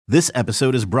This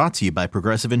episode is brought to you by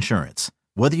Progressive Insurance.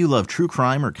 Whether you love true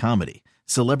crime or comedy,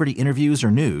 celebrity interviews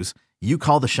or news, you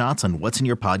call the shots on what's in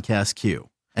your podcast queue.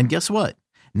 And guess what?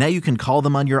 Now you can call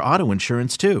them on your auto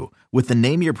insurance too with the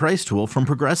Name Your Price tool from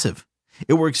Progressive.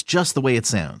 It works just the way it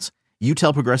sounds. You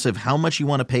tell Progressive how much you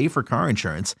want to pay for car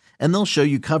insurance, and they'll show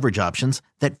you coverage options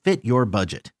that fit your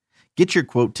budget. Get your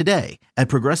quote today at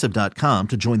Progressive.com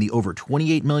to join the over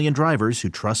 28 million drivers who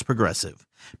trust Progressive.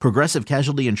 Progressive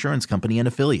Casualty Insurance Company and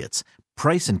Affiliates.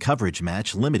 Price and coverage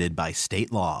match limited by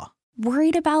state law.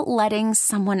 Worried about letting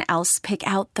someone else pick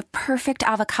out the perfect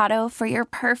avocado for your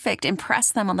perfect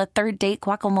impress them on the third date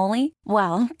guacamole?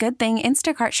 Well, good thing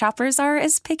Instacart shoppers are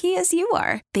as picky as you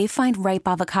are. They find ripe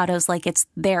avocados like it's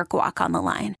their guac on the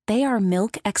line. They are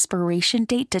milk expiration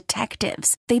date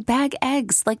detectives. They bag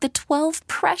eggs like the 12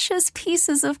 precious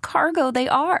pieces of cargo they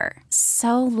are.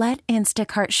 So let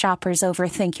Instacart shoppers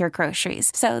overthink your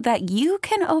groceries so that you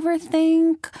can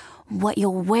overthink what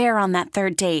you'll wear on that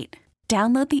third date.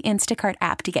 Download the Instacart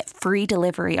app to get free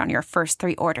delivery on your first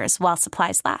 3 orders while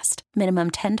supplies last.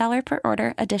 Minimum $10 per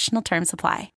order. Additional terms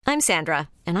apply. I'm Sandra,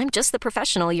 and I'm just the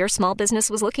professional your small business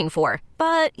was looking for.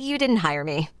 But you didn't hire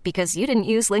me because you didn't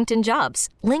use LinkedIn Jobs.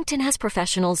 LinkedIn has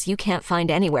professionals you can't find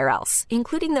anywhere else,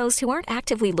 including those who aren't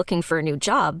actively looking for a new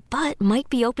job, but might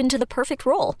be open to the perfect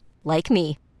role, like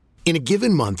me. In a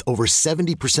given month, over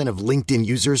 70% of LinkedIn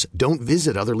users don't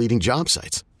visit other leading job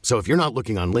sites. So if you're not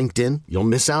looking on LinkedIn, you'll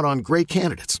miss out on great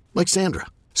candidates like Sandra.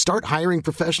 Start hiring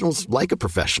professionals like a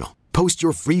professional. Post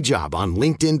your free job on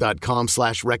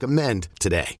linkedin.com/recommend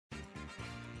today.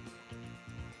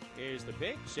 Here's the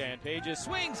pitch, and Pages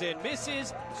swings and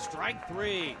misses. Strike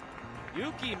 3.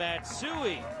 Yuki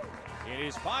Matsui, in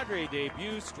his Padre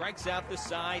debut, strikes out the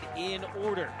side in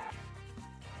order.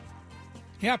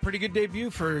 Yeah, pretty good debut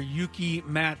for Yuki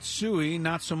Matsui.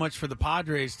 Not so much for the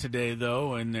Padres today,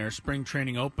 though, in their spring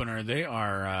training opener. They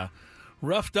are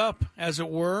roughed up, as it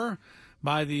were,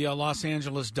 by the Los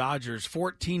Angeles Dodgers.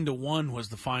 14-1 was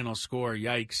the final score.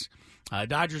 Yikes.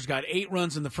 Dodgers got 8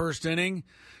 runs in the first inning.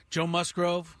 Joe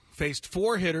Musgrove faced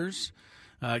 4 hitters,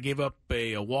 gave up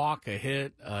a walk, a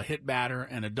hit batter,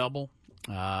 and a double.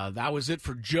 That was it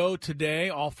for Joe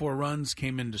today. All 4 runs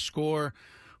came in to score.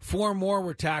 4 more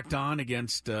were tacked on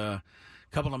against a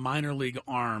couple of minor league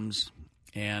arms,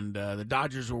 and the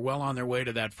Dodgers were well on their way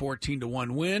to that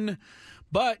 14-1 win.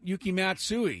 But Yuki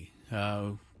Matsui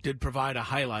did provide a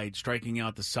highlight, striking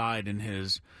out the side in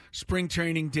his spring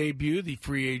training debut. The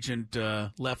free agent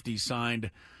lefty signed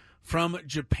from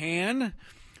Japan,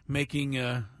 making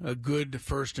a good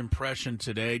first impression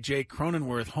today. Jake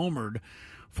Cronenworth homered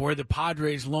for the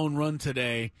Padres' lone run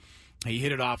today. He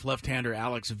hit it off left-hander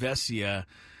Alex Vesia.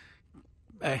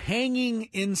 A hanging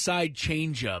inside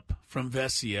changeup from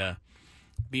Vesia.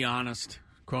 Be honest,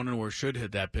 Cronenworth should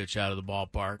hit that pitch out of the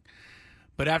ballpark.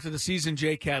 But after the season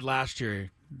Jake had last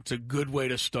year, it's a good way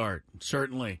to start,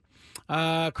 certainly.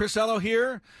 Chris Ello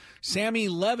here. Sammy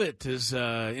Levitt is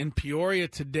in Peoria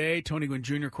today. Tony Gwynn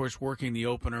Jr., of course, working the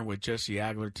opener with Jesse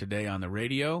Agler today on the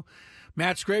radio.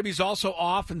 Matt Scraby's also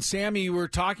off. And, Sammy, you were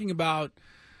talking about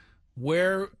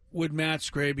where would Matt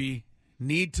Scraby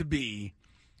need to be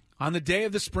on the day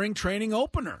of the spring training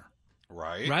opener.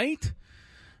 Right?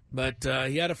 But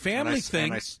he had a family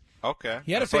thing. Okay.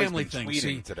 He had a family thing.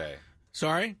 Tweeting today.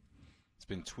 Sorry? It's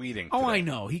been tweeting today. Oh, I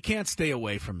know. He can't stay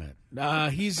away from it.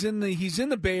 He's in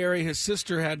the Bay Area. His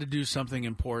sister had to do something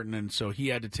important, and so he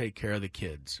had to take care of the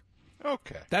kids.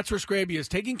 Okay. That's where Scraby is,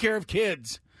 taking care of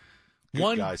kids.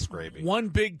 Good guy, Scraby. One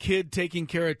big kid taking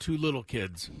care of 2 little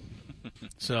kids.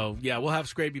 So, yeah, we'll have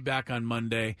Scraby back on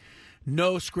Monday.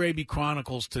 No Scraby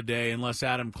Chronicles today unless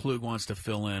Adam Klug wants to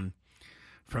fill in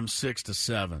from 6 to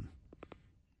 7.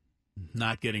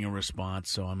 Not getting a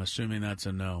response, so I'm assuming that's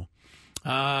a no.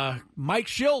 Mike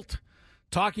Schilt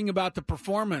talking about the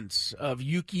performance of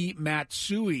Yuki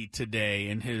Matsui today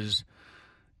in his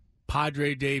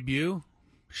Padre debut.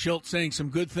 Schilt saying some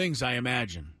good things, I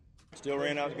imagine. Still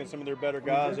ran out against some of their better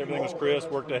guys. Everything was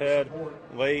crisp, worked ahead,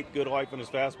 late, good life on his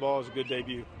fastball. It was a good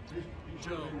debut.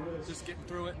 Joe, just getting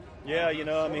through it? Yeah,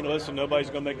 listen,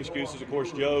 nobody's going to make excuses, of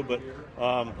course, Joe, but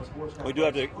we do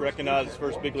have to recognize his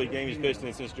first big league game he's pitched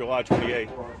in since July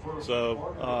 28th.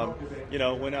 So,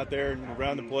 went out there and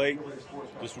around the plate,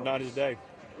 just not his day.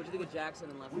 What do you think of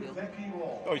Jackson in left field?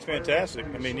 Oh, he's fantastic.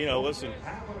 I mean, listen,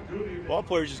 ball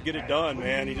players just get it done,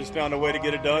 man. He just found a way to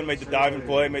get it done, made the diving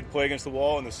play, made the play against the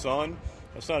wall in the sun.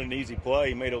 That's not an easy play.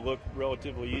 He made it look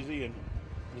relatively easy and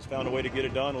just found a way to get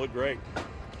it done. It looked great.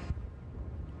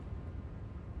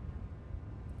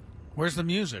 Where's the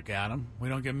music, Adam? We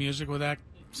don't get music with that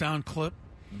sound clip?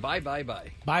 Bye.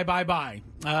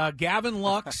 Gavin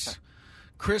Lux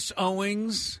Chris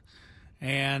Owings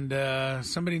and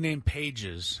somebody named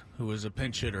Pages, who was a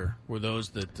pinch hitter, were those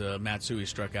that Matsui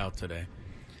struck out today.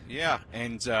 Yeah,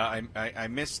 and I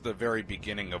missed the very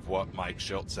beginning of what Mike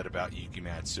Schultz said about Yuki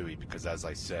Matsui because, as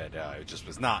I said, it just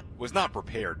was not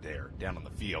prepared there down on the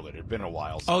field. It had been a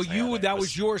while since that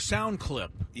was your sound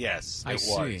clip. Yes, I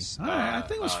see. was. All right, I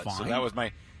think it was fine. So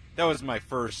that was my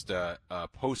first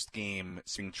post-game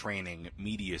spring training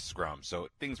media scrum. So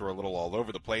things were a little all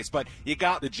over the place, but you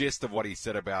got the gist of what he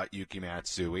said about Yuki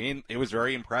Matsui, and it was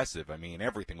very impressive. I mean,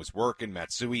 everything was working.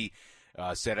 Matsui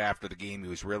said after the game he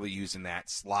was really using that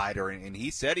slider, and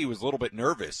he said he was a little bit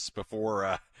nervous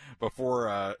before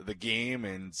the game,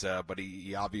 and but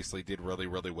he obviously did really,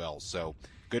 really well. So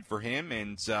good for him,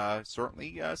 and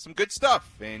certainly some good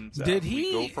stuff. And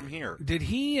we go from here. Did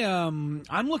he? I'm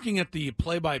looking at the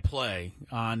play-by-play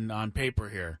on paper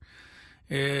here.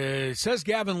 It says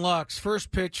Gavin Lux,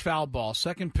 first pitch foul ball,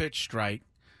 second pitch strike,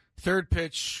 third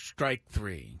pitch strike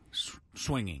 3,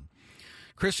 swinging.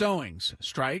 Chris Owings,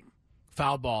 strike,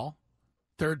 foul ball,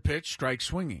 third pitch, strike,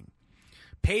 swinging.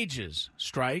 Pages,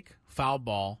 strike, foul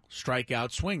ball,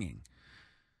 strikeout, swinging.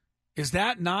 Is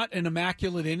that not an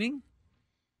immaculate inning?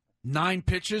 9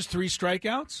 pitches, 3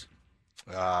 strikeouts?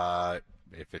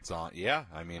 If it's on, yeah,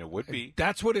 I mean, it would be.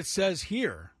 That's what it says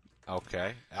here.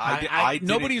 Okay.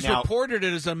 Nobody's reported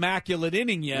it as immaculate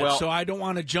inning yet, so I don't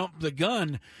want to jump the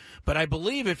gun. But I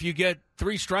believe if you get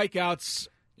 3 strikeouts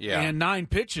and 9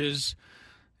 pitches,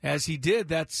 as he did,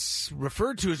 that's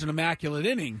referred to as an immaculate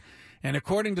inning. And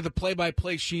according to the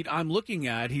play-by-play sheet I'm looking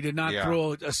at, he did not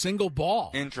throw a single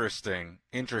ball. Interesting,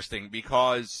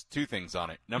 because 2 things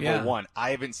on it. Number 1, I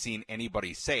haven't seen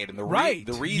anybody say it. And the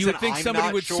reason you would think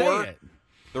somebody would say it.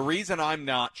 The reason I'm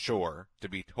not sure, to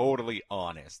be totally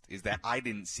honest, is that I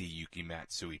didn't see Yuki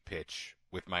Matsui pitch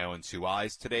with my own 2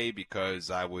 eyes today because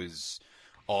I was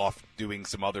off doing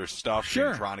some other stuff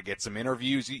and trying to get some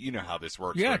interviews. You know how this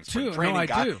works. Yeah, too. No, I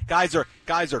do. Guys are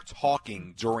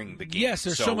talking during the game. Yes,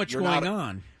 there's so much going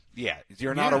on. Yeah,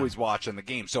 you're not always watching the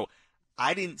game. So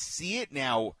I didn't see it.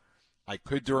 Now, I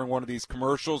could, during one of these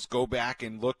commercials, go back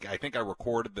and look. I think I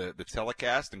recorded the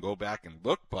telecast and go back and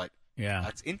look, but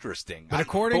that's interesting. But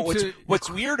what's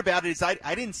weird about it is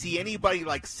I didn't see anybody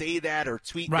say that or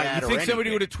tweet that or anything. You think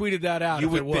somebody would have tweeted that out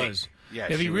if it was. Yeah,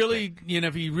 if he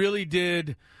really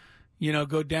did,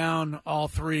 go down all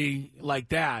 3 like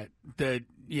that,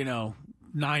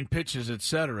 9 pitches,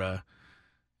 etc.,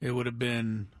 it would have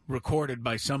been recorded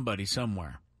by somebody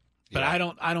somewhere. But I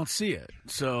don't see it.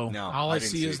 So all I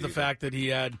see is the fact that he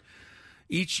had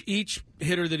each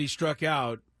hitter that he struck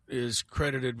out is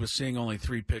credited with seeing only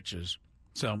 3 pitches.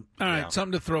 So, all right,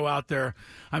 something to throw out there.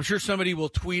 I'm sure somebody will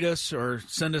tweet us or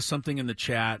send us something in the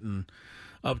chat and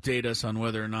update us on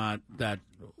whether or not that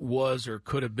was or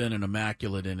could have been an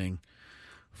immaculate inning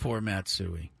for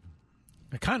Matsui.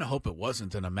 I kind of hope it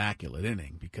wasn't an immaculate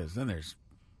inning because then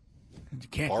you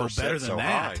can't go better than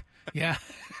that. High. Yeah.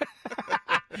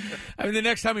 I mean, the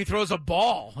next time he throws a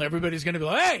ball, everybody's going to be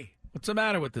like, hey, what's the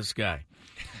matter with this guy?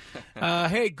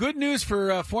 Hey, good news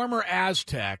for former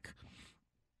Aztec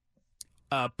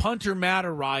punter Matt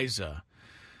Ariza.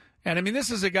 And, I mean, this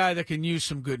is a guy that can use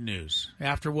some good news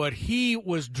after what he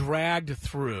was dragged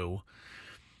through.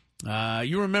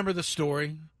 You remember the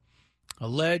story.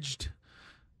 Alleged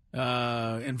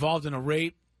involved in a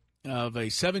rape of a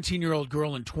 17-year-old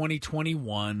girl in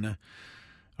 2021.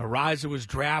 Ariza was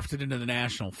drafted into the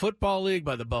National Football League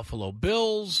by the Buffalo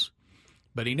Bills,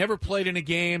 but he never played in a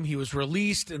game. He was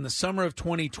released in the summer of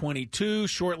 2022,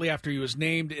 shortly after he was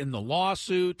named in the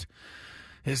lawsuit.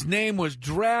 His name was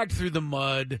dragged through the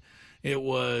mud. It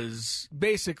was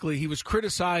basically, he was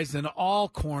criticized in all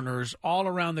corners, all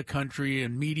around the country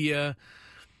and media,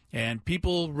 and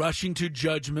people rushing to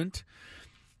judgment.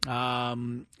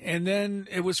 And then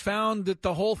it was found that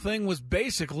the whole thing was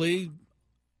basically,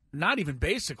 not even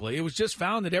basically, it was just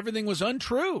found that everything was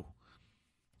untrue.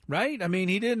 Right? I mean,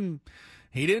 he didn't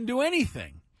do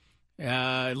anything.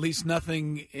 At least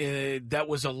nothing that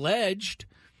was alleged.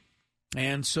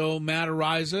 And so Matt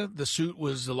Ariza,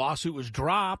 the lawsuit was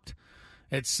dropped,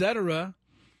 etc.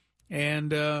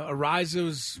 And Ariza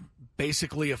was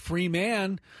basically a free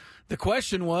man. The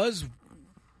question was,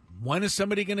 when is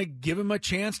somebody going to give him a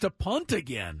chance to punt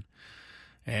again?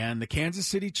 And the Kansas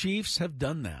City Chiefs have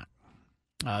done that.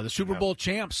 The Super Bowl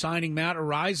champ signing Matt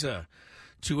Ariza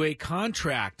to a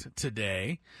contract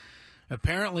today.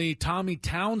 Apparently, Tommy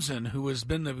Townsend, who has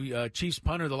been the Chiefs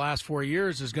punter the last 4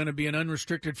 years, is going to be an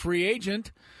unrestricted free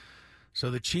agent.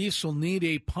 So the Chiefs will need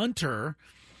a punter.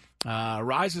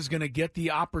 Ariza is going to get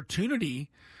the opportunity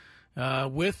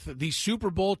with the Super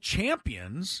Bowl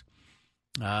champions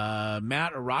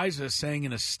Matt Ariza saying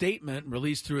in a statement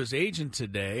released through his agent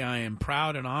today, I am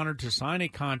proud and honored to sign a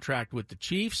contract with the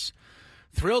Chiefs.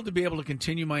 Thrilled to be able to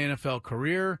continue my NFL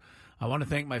career. I want to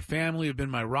thank my family who have been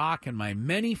my rock and my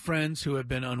many friends who have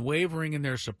been unwavering in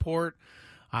their support.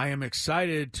 I am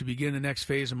excited to begin the next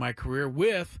phase of my career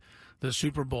with the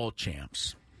Super Bowl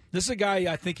champs. This is a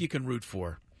guy I think you can root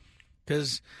for.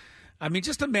 Because, I mean,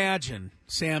 just imagine,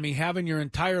 Sammy, having your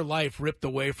entire life ripped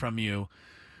away from you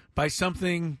by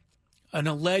something, an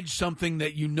alleged something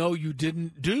that you know you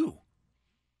didn't do.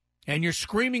 And you're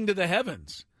screaming to the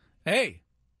heavens, hey,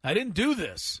 I didn't do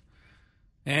this.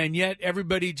 And yet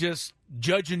everybody just,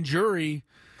 judge and jury,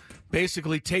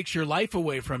 basically takes your life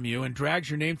away from you and drags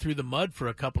your name through the mud for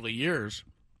a couple of years.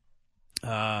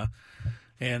 And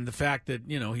the fact that,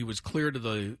 you know, he was cleared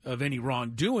of any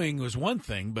wrongdoing was one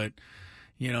thing, but,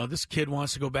 you know, this kid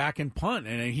wants to go back and punt,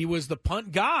 and he was the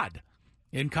punt god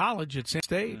in college at San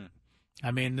State.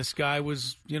 I mean, this guy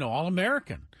was, you know,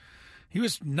 All-American. He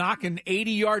was knocking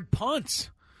 80-yard punts.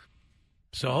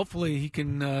 So hopefully he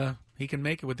can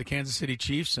make it with the Kansas City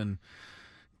Chiefs and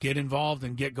get involved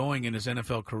and get going in his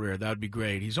NFL career. That would be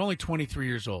great. He's only 23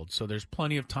 years old, so there's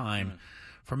plenty of time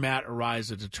for Matt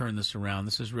Ariza to turn this around.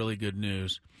 This is really good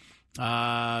news.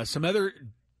 Some other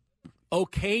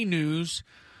okay news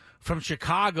from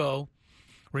Chicago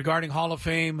regarding Hall of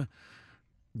Fame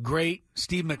great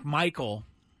Steve McMichael.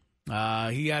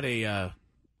 He had a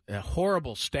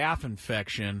horrible staph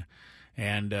infection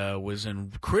and was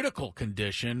in critical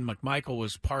condition. McMichael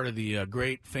was part of the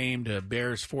great famed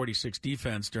Bears 46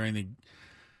 defense during the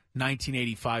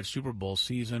 1985 Super Bowl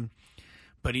season.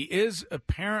 But he is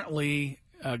apparently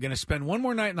going to spend one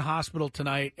more night in the hospital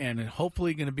tonight and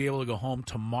hopefully going to be able to go home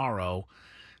tomorrow.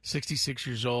 66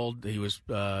 years old. He was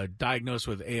diagnosed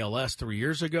with ALS 3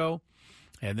 years ago.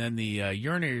 And then the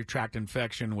urinary tract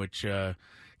infection, which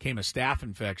came a staph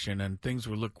infection, and things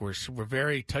were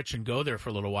very touch and go there for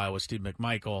a little while with Steve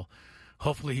McMichael.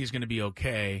 Hopefully he's going to be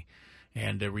okay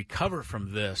and recover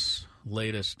from this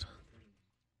latest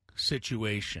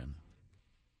situation.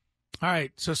 All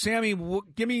right, so Sammy,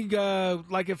 give me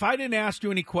if I didn't ask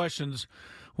you any questions,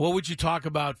 what would you talk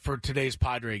about for today's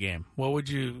Padre game? What would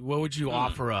you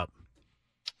offer up?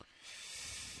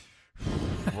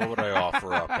 What would I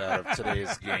offer up out of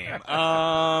today's game?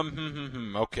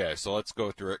 Okay, so let's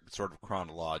go through it sort of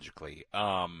chronologically.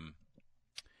 Joe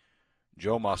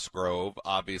Musgrove,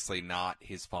 obviously not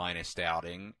his finest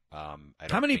outing.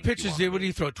 How many pitches did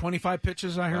he throw? 25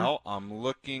 pitches, I heard? Well, I'm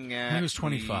looking at he was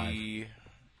 25.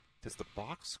 Does the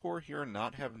box score here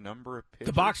not have number of pitches?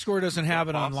 The box score doesn't have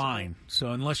it online,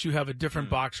 so unless you have a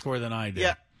different box score than I do.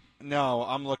 Yeah. No,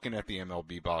 I'm looking at the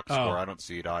MLB box score. I don't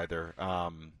see it either.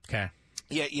 Okay.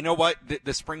 Yeah, you know what?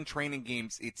 The spring training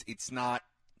games, it's not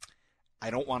 –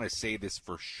 I don't want to say this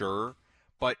for sure,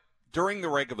 but during the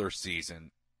regular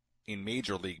season in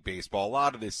Major League Baseball, a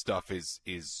lot of this stuff is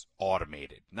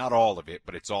automated. Not all of it,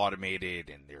 but it's automated,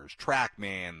 and there's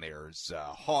TrackMan, there's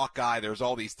Hawkeye, there's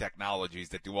all these technologies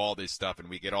that do all this stuff, and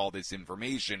we get all this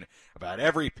information about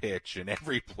every pitch and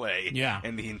every play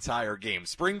and the entire game.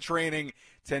 Spring training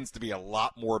tends to be a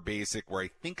lot more basic, where I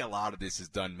think a lot of this is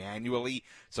done manually.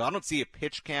 So I don't see a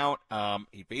pitch count.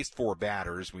 He faced 4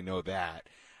 batters. We know that.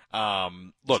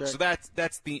 So that's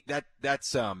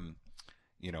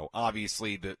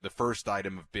obviously the first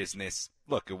item of business.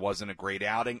 Look, it wasn't a great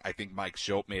outing. I think Mike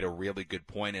Schopp made a really good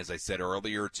point, as I said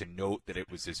earlier, to note that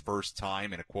it was his first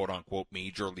time in a quote-unquote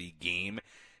major league game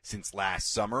since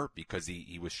last summer, because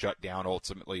he was shut down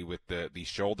ultimately with the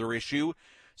shoulder issue.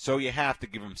 So you have to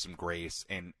give him some grace,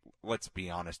 and let's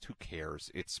be honest, who cares?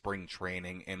 It's spring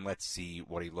training, and let's see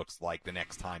what he looks like the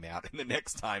next time out, and the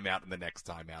next time out, and the next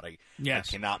time out. I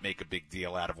cannot make a big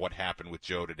deal out of what happened with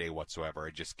Joe today whatsoever.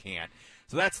 I just can't.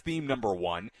 So that's theme number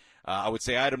 1. I would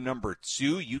say item number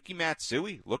 2, Yuki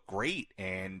Matsui looked great,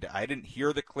 and I didn't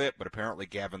hear the clip, but apparently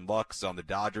Gavin Lux on the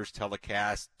Dodgers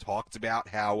telecast talked about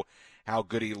how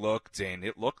good he looked, and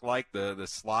it looked like the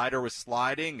slider was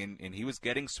sliding, and he was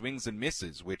getting swings and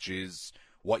misses, which is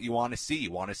what you want to see.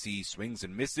 You want to see swings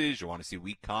and misses. You want to see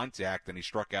weak contact, and he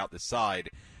struck out the side.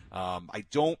 I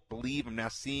don't believe, I'm now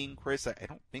seeing, Chris, I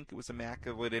don't think it was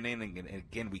immaculate inning, and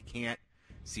again, we can't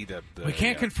see we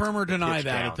can't confirm or deny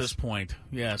that counts at this point.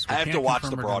 Yes, I have to watch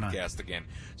the broadcast again.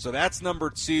 So that's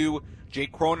number 2.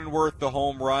 Jake Cronenworth, the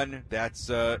home run. That's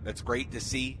great to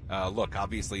see. Look,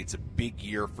 obviously it's a big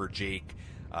year for Jake.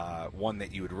 One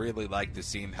that you would really like to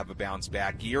see him have a bounce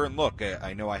back year. And look,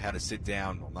 I know I had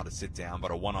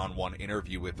a one-on-one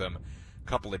interview with him a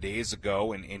couple of days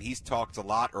ago, and he's talked a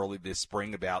lot early this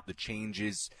spring about the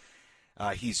changes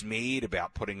he's made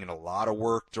about putting in a lot of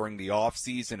work during the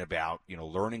offseason, about,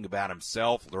 learning about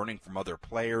himself, learning from other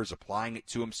players, applying it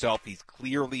to himself. He's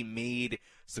clearly made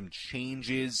some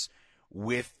changes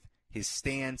with his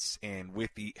stance and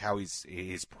with how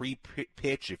his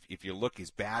pre-pitch. If you look,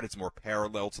 his bat is more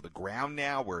parallel to the ground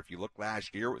now, where if you look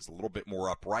last year, it was a little bit more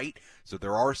upright. So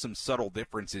there are some subtle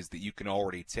differences that you can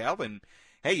already tell. And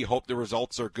hey, you hope the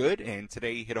results are good, and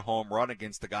today he hit a home run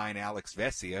against a guy in Alex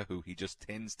Vesia, who he just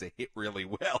tends to hit really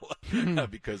well,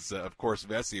 because, of course,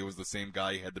 Vesia was the same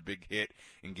guy who had the big hit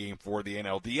in Game 4 of the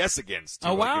NLDS against.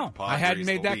 Oh, wow. I hadn't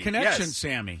made that connection, yes.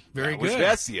 Sammy. Very good. It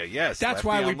was Vesia, yes. That's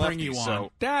why we bring you on.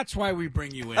 So. That's why we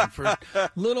bring you in, for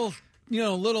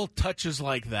little touches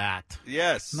like that.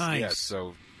 Yes. Nice. Yes.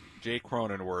 So Jake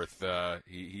Cronenworth,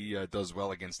 he does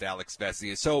well against Alex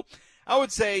Vesia. So I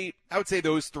would say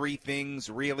those three things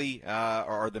really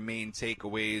are the main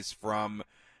takeaways from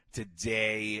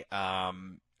today. I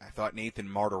thought Nathan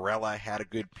Martorella had a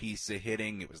good piece of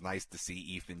hitting. It was nice to see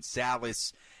Ethan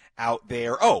Salas out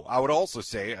there. Oh, I would also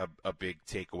say a big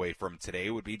takeaway from today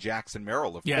would be Jackson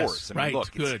Merrill, of course. I mean, right.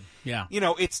 Look, good. Yeah.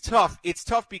 It's tough. It's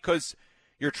tough because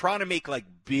you're trying to make like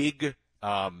big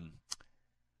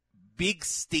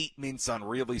statements on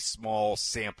really small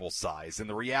sample size, and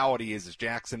the reality is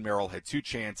Jackson Merrill had two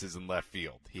chances in left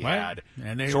field. He had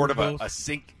sort of a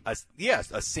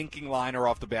sinking liner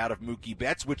off the bat of Mookie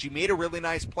Betts, which he made a really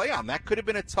nice play on. That could have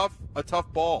been a tough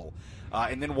ball,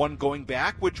 and then one going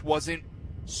back, which wasn't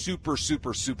super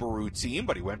routine,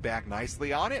 but he went back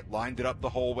nicely on it, lined it up the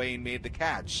whole way, and made the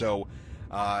catch. So.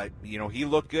 He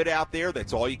looked good out there.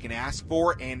 That's all you can ask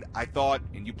for. And I thought,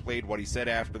 and you played what he said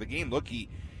after the game. Look,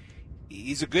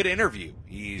 he's a good interview.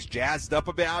 He's jazzed up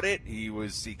about it. He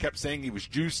kept saying he was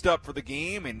juiced up for the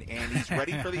game, and he's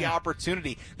ready for the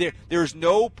opportunity. There's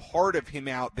no part of him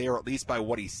out there, at least by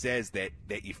what he says, that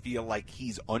you feel like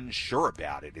he's unsure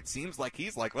about it. It seems like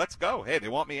he's like, let's go. Hey, they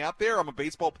want me out there. I'm a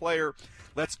baseball player.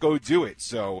 Let's go do it.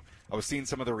 So I was seeing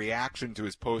some of the reaction to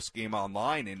his post game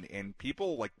online, and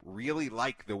people like really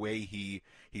like the way he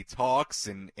talks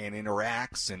and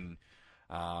interacts, and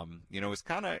is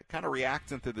kind of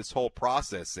reacting to this whole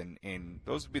process, and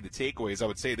those would be the takeaways. I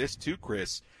would say this too,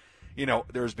 Chris.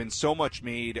 There's been so much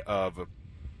made of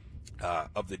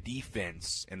the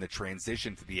defense and the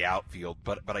transition to the outfield,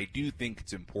 but I do think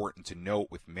it's important to note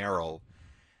with Merrill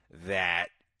that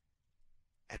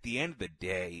at the end of the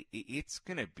day, it's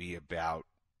going to be about,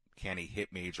 can he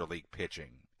hit major league pitching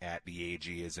at the age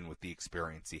he is and with the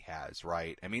experience he has,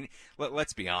 right? I mean,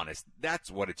 let's be honest. That's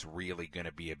what it's really going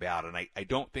to be about, and I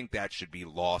don't think that should be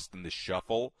lost in the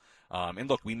shuffle. And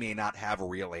look, we may not have a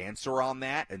real answer on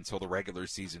that until the regular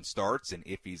season starts, and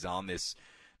if he's on this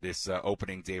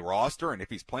opening day roster, and if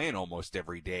he's playing almost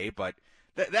every day. But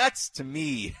that's, to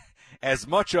me, as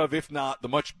much of, if not the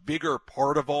much bigger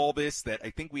part of all this that I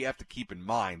think we have to keep in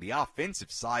mind. The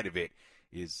offensive side of it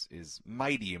is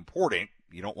mighty important.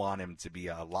 You don't want him to be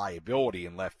a liability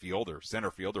in left field or center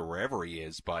field or wherever he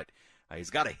is, but he's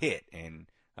got to hit, and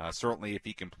certainly if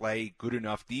he can play good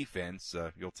enough defense,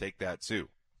 you'll take that too.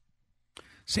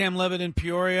 Sam Levitt in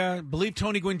Peoria. I believe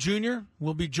Tony Gwynn Jr.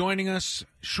 will be joining us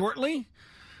shortly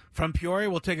from Peoria.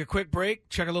 We'll take a quick break,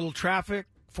 check a little traffic.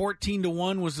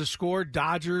 14-1 was the score.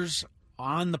 Dodgers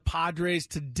on the Padres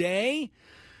today.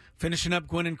 Finishing up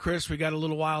Gwynn and Chris, we got a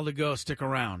little while to go. Stick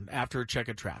around after a check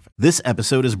of traffic. This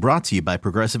episode is brought to you by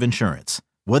Progressive Insurance.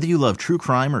 Whether you love true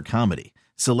crime or comedy,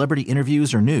 celebrity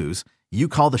interviews or news, you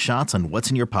call the shots on what's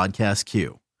in your podcast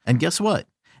queue. And guess what?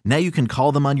 Now you can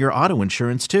call them on your auto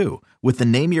insurance too with the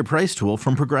Name Your Price tool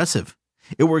from Progressive.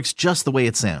 It works just the way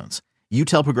it sounds. You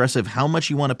tell Progressive how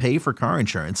much you want to pay for car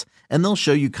insurance, and they'll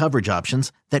show you coverage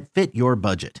options that fit your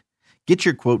budget. Get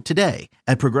your quote today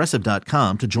at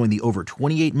Progressive.com to join the over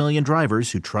 28 million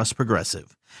drivers who trust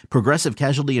Progressive. Progressive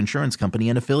Casualty Insurance Company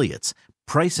and Affiliates.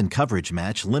 Price and coverage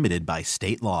match limited by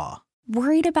state law.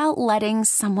 Worried about letting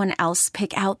someone else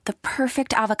pick out the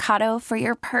perfect avocado for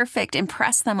your perfect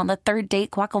impress them on the third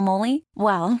date guacamole?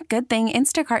 Well, good thing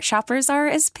Instacart shoppers are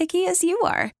as picky as you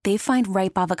are. They find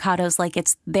ripe avocados like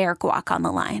it's their guac on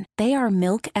the line. They are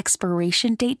milk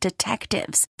expiration date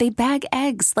detectives. They bag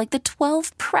eggs like the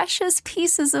 12 precious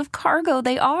pieces of cargo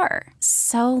they are.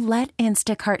 So let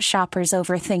Instacart shoppers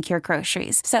overthink your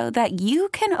groceries so that you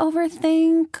can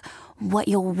overthink what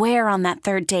you'll wear on that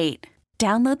third date.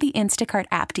 Download the Instacart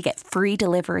app to get free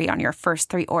delivery on your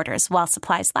first 3 orders while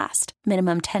supplies last.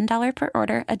 Minimum $10 per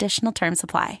order. Additional terms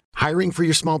apply. Hiring for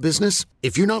your small business?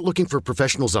 If you're not looking for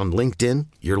professionals on LinkedIn,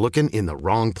 you're looking in the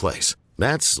wrong place.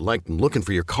 That's like looking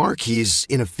for your car keys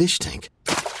in a fish tank.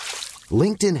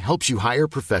 LinkedIn helps you hire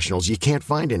professionals you can't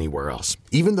find anywhere else,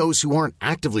 even those who aren't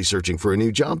actively searching for a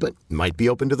new job but might be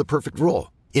open to the perfect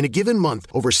role. In a given month,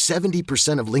 over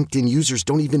 70% of LinkedIn users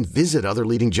don't even visit other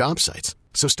leading job sites.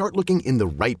 So start looking in the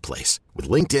right place. With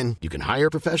LinkedIn, you can hire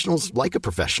professionals like a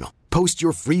professional. Post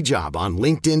your free job on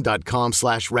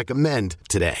linkedin.com/recommend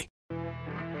today. All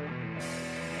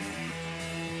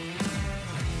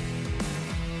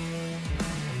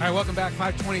right, welcome back.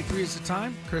 5:23 is the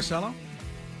time. Chris Ello.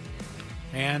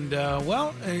 And,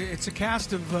 it's a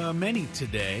cast of many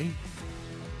today.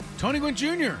 Tony Gwynn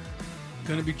Jr.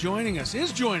 going to be joining us,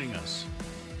 is joining us.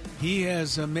 He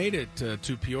has made it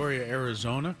to Peoria,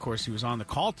 Arizona. Of course, he was on the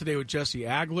call today with Jesse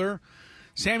Agler.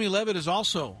 Sammy Levitt is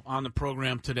also on the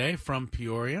program today from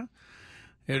Peoria.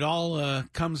 It all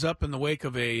comes up in the wake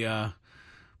of a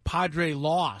Padre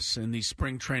loss in the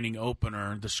spring training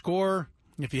opener. The score,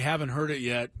 if you haven't heard it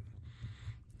yet,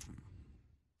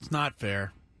 it's not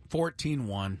fair.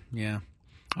 14-1. Yeah.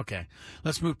 Okay.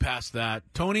 Let's move past that.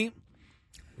 Tony,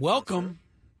 welcome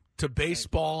to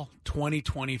baseball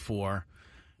 2024.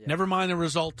 Yeah. Never mind the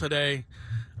result today.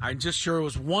 I'm just sure it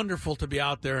was wonderful to be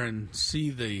out there and see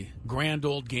the grand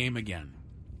old game again.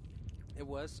 It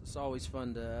was. It's always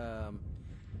fun to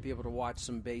be able to watch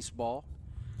some baseball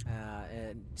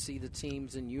and see the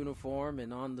teams in uniform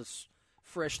and on the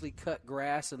freshly cut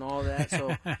grass and all that.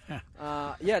 So,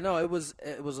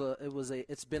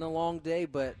 it's been a long day,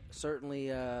 but certainly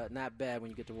not bad when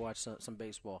you get to watch some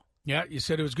baseball. Yeah, you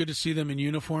said it was good to see them in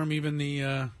uniform, even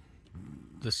the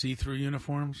see-through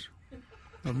uniforms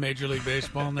of Major League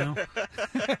Baseball now.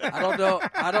 I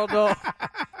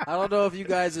don't know if you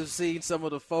guys have seen some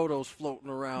of the photos floating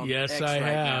around. Yes, I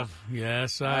have.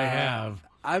 Yes, I have.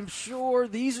 I'm sure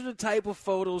these are the type of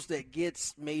photos that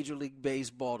gets Major League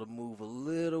Baseball to move a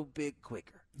little bit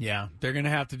quicker. Yeah, they're going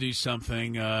to have to do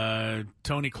something.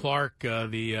 Tony Clark,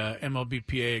 the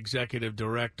MLBPA executive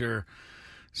director,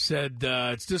 said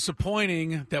it's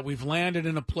disappointing that we've landed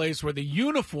in a place where the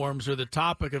uniforms are the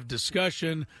topic of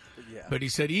discussion. Yeah. But he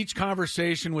said each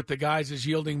conversation with the guys is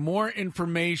yielding more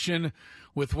information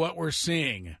with what we're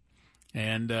seeing.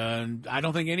 And I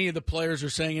don't think any of the players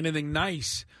are saying anything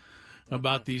nice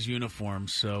about these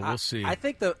uniforms, so we'll see. I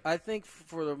think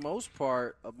for the most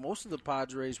part, most of the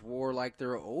Padres wore like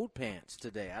their old pants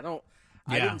today. I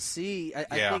didn't see. I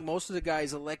think most of the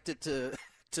guys elected to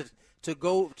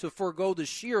forego the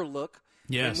sheer look.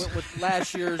 Yes. And went with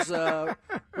last year's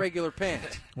regular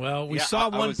pants. Well, we saw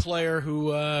one player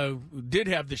who did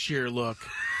have the sheer look,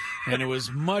 and it was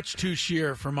much too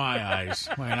sheer for my eyes,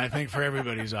 and I think for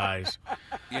everybody's eyes.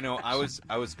 You know, I was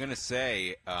going to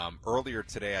say earlier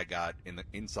today I got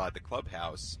inside the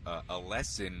clubhouse a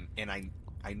lesson, and I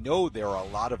know there are a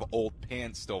lot of old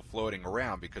pants still floating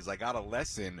around because I got a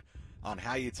lesson on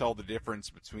how you tell the difference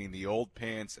between the old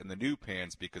pants and the new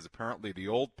pants, because apparently the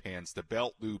old pants, the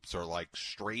belt loops are like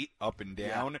straight up and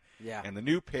down, and the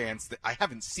new pants, I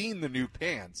haven't seen the new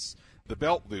pants, the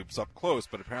belt loops up close,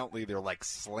 but apparently they're like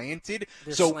slanted.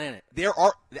 They're slanted.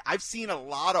 I've seen a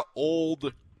lot of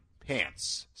old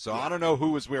pants, so I don't know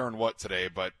who was wearing what today,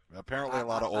 but apparently a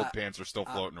lot of old pants are still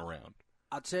floating around.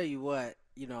 I'll tell you what,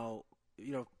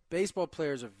 baseball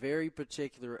players are very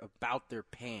particular about their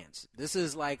pants. This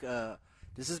has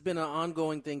been an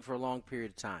ongoing thing for a long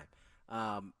period of time.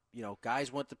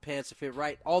 Guys want the pants to fit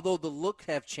right. Although the look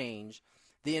have changed,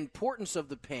 the importance of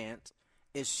the pant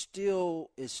is still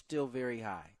very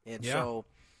high. And so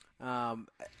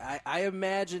I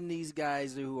imagine these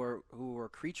guys who are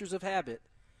creatures of habit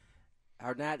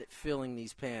are not filling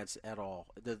these pants at all.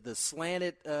 The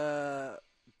slanted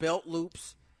belt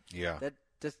loops. Yeah. That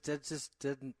just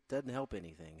doesn't help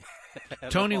anything.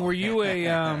 Tony, were you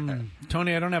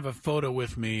Tony, I don't have a photo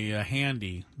with me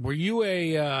handy. Were you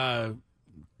a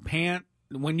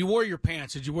when you wore your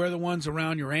pants, did you wear the ones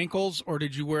around your ankles, or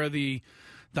did you wear the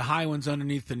high ones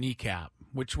underneath the kneecap?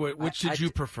 Which did you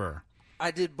prefer?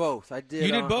 I did both.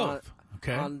 You did both.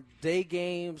 Okay. On day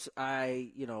games,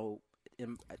 it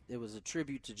was a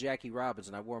tribute to Jackie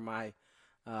Robinson. I wore my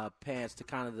pants to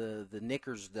kind of the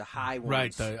knickers, the high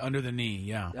ones. Right, under the knee,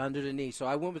 yeah. Under the knee. So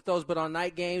I went with those, but on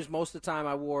night games, most of the time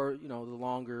I wore, the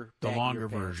longer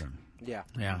version. Yeah.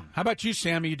 Yeah. How about you,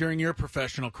 Sammy, during your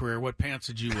professional career? What pants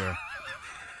did you wear?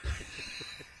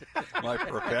 My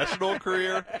professional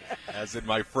career, as in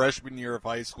my freshman year of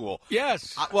high school.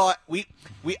 Yes. We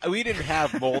didn't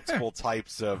have multiple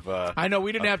types of. I know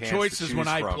we didn't have choices when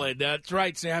I played. That's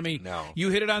right, Sammy. No, you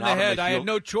hit it on the head. I had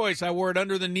no choice. I wore it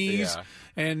under the knees,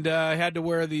 and I had to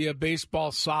wear the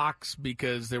baseball socks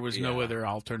because there was no other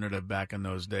alternative back in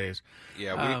those days.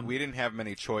 Yeah, we didn't have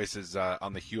many choices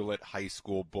on the Hewlett High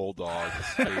School Bulldogs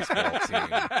baseball team.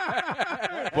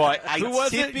 But I Who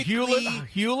was it? typically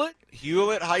Hewlett?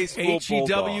 Hewlett High School Hewlitt?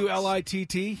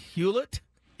 Hewlett?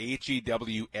 Hewlett.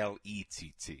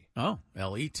 Oh,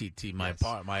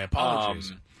 Lett. My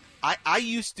apologies. I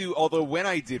used to, although when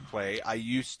I did play,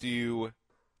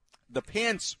 the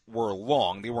pants were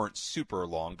long. They weren't super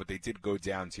long, but they did go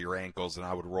down to your ankles, and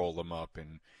I would roll them up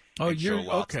and show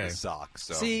lots of the socks.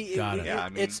 So. See, yeah,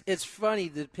 it's funny,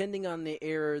 depending on the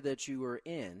era that you were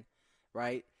in,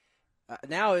 right?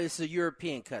 Now it's a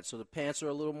European cut, so the pants are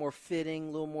a little more fitting,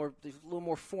 a little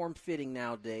more form-fitting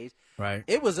nowadays. Right.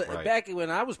 It was back when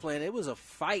I was playing. It was a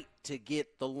fight to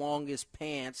get the longest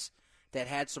pants that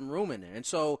had some room in there, and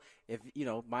so if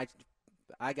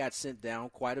I got sent down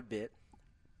quite a bit.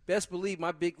 Best believe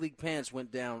my big league pants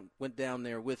went down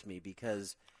there with me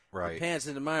because the pants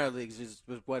in the minor leagues just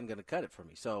wasn't going to cut it for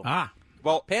me. So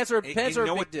well, pants are a big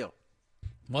deal.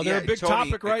 Well, they're a big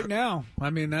topic right now. I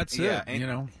mean, that's it.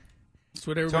 That's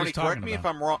what everybody's talking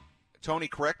about. Tony,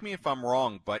 correct me if I'm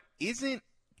wrong, but isn't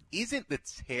the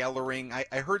tailoring?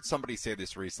 I heard somebody say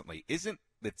this recently. Isn't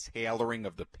the tailoring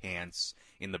of the pants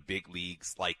in the big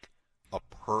leagues like a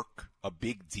perk, a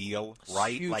big deal,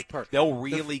 right? Huge like perk. They'll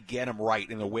really get them right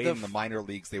in a way in the minor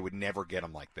leagues they would never get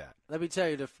them like that. Let me tell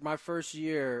you, my first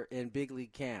year in big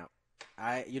league camp,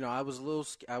 I was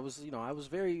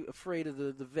very afraid of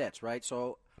the vets, right?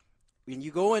 So when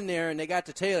you go in there and they got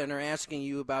the tailor and they're asking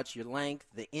you about your length,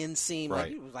 the inseam,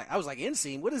 right. I was like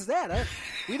inseam, what is that?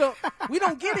 We don't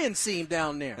get inseam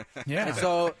down there. Yeah.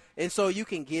 And so you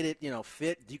can get it,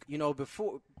 fit.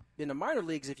 Before in the minor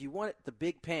leagues, if you wanted the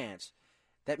big pants,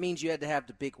 that means you had to have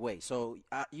the big waist. So,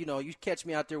 you catch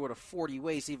me out there with a 40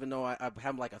 waist, even though I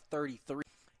have like a 33,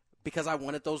 because I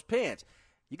wanted those pants.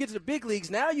 You get to the big leagues,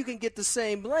 now you can get the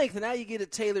same length, and now you get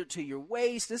it tailored to your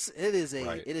waist. It is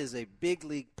a big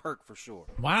league perk for sure.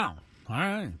 Wow. All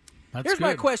right. That's Here's good.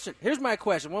 my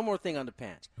question. One more thing on the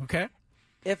pants. Okay.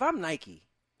 If I'm Nike,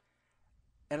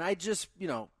 and I just,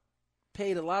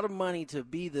 paid a lot of money to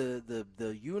be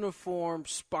the uniform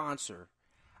sponsor,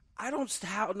 I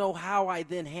don't know how I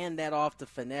then hand that off to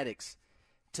Fanatics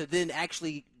to then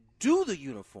actually do the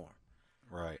uniform.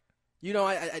 Right.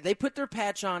 They put their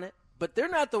patch on it, but they're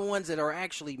not the ones that are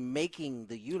actually making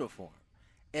the uniform.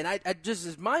 And I just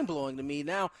is mind-blowing to me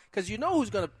now because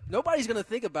nobody's going to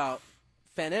think about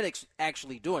Fanatics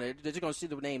actually doing it. They're just going to see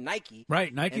the name Nike.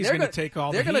 Right. Nike's going to take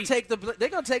all the heat. They're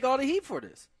going to take all the heat for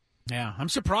this. Yeah, I'm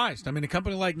surprised. I mean, a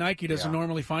company like Nike doesn't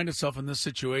normally find itself in this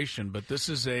situation, but this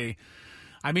is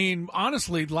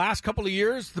honestly, the last couple of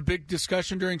years, the big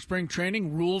discussion during spring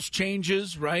training, rules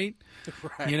changes, right?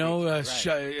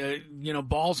 Right.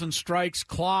 Balls and strikes,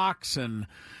 clocks, and,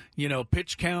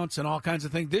 pitch counts and all kinds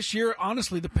of things. This year,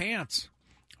 honestly, the pants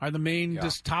are the main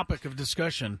topic of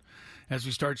discussion as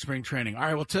we start spring training. All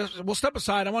right, we'll step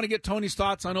aside. I want to get Tony's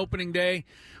thoughts on opening day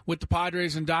with the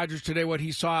Padres and Dodgers today, what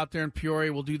he saw out there in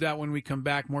Peoria. We'll do that when we come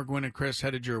back. More Gwynn and Chris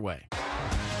headed your way.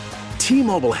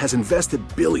 T-Mobile has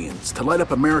invested billions to light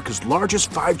up America's largest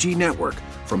 5G network,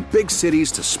 from big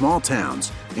cities to small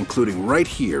towns, including right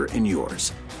here in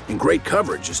yours. And great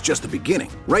coverage is just the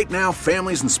beginning. Right now,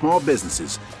 families and small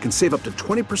businesses can save up to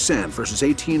 20% versus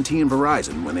AT&T and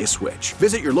Verizon when they switch.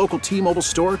 Visit your local T-Mobile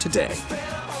store today.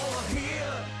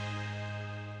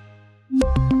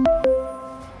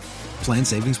 Plan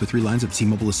savings with 3 lines of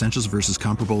T-Mobile Essentials versus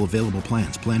comparable available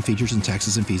plans. Plan features and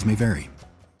taxes and fees may vary.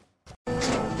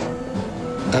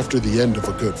 After the end of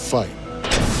a good fight,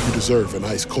 you deserve an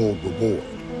ice-cold reward.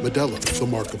 Modelo is the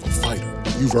mark of a fighter.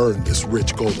 You've earned this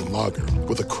rich golden lager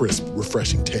with a crisp,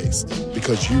 refreshing taste.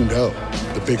 Because you know,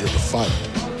 the bigger the fight,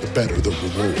 the better the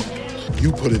reward.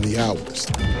 You put in the hours,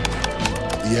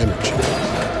 the energy,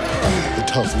 the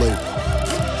tough labor.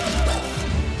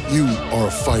 You are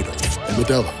a fighter, and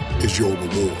Modelo is your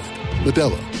reward.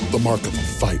 Modelo, the mark of a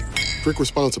fighter. Drink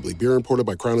responsibly. Beer imported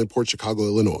by Crown Imports, Chicago,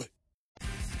 Illinois.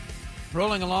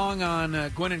 Rolling along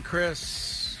on Gwynn and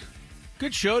Chris.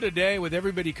 Good show today with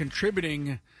everybody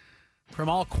contributing from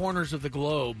all corners of the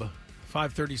globe.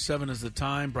 5:37 is the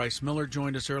time. Bryce Miller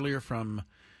joined us earlier from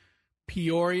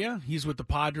Peoria. He's with the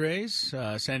Padres,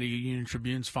 San Diego Union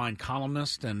Tribune's fine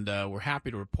columnist, and we're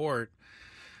happy to report.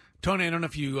 Tony, I don't know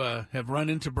if you have run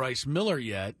into Bryce Miller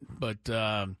yet,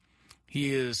 but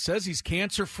he says he's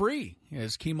cancer-free.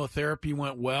 His chemotherapy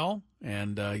went well,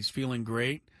 and he's feeling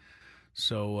great.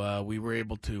 So we were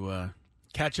able to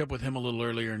catch up with him a little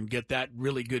earlier and get that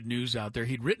really good news out there.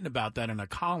 He'd written about that in a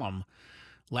column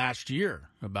last year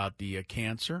about the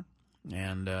cancer.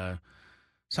 And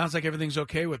sounds like everything's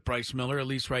okay with Bryce Miller, at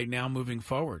least right now, moving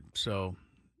forward. So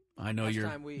I know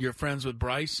you're friends with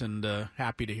Bryce and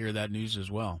happy to hear that news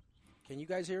as well. Can you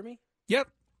guys hear me? Yep.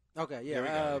 Okay,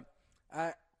 yeah.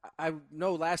 I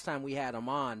know last time we had him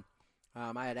on,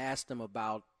 I had asked him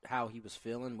about how he was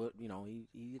feeling. But,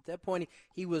 he at that point,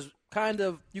 he was kind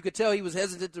of, you could tell he was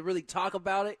hesitant to really talk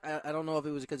about it. I don't know if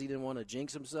it was because he didn't want to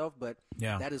jinx himself, but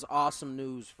that is awesome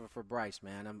news for Bryce,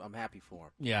 man. I'm happy for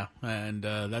him. Yeah, and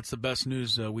that's the best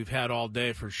news we've had all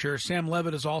day for sure. Sam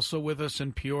Levitt is also with us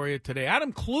in Peoria today.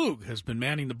 Adam Klug has been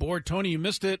manning the board. Tony, you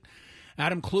missed it.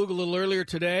 Adam Klug a little earlier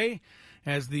today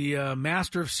as the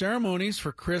master of ceremonies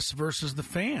for Chris versus the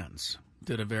fans.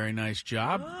 Did a very nice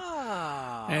job.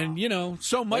 And,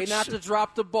 so much. Way not to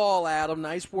drop the ball, Adam.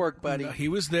 Nice work, buddy. He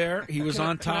was there. He was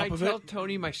on top of it. Can I tell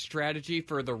Tony my strategy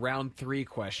for the round 3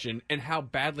 question and how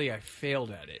badly I failed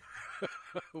at it?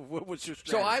 What was your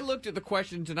strategy? So I looked at the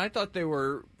questions, and I thought they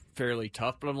were fairly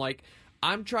tough, but I'm like,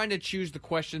 I'm trying to choose the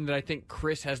question that I think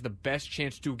Chris has the best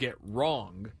chance to get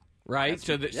wrong, right?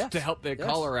 To help the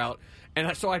caller out.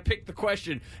 And so I picked the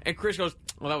question, and Chris goes,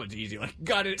 well, that was easy. Like,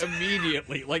 got it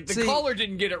immediately. Like, the caller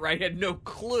didn't get it right, had no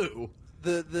clue.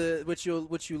 What you'll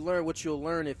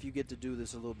learn if you get to do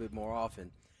this a little bit more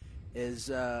often is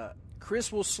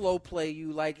Chris will slow play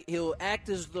you. Like, he'll act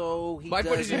as though he My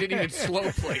point is he didn't even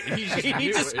slow play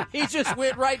it. He just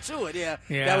went right to it. Yeah.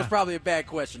 That was probably a bad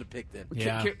question to pick then.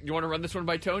 Yeah. You want to run this one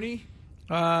by Tony?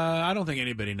 I don't think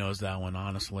anybody knows that one,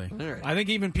 honestly. All right. I think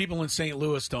even people in St.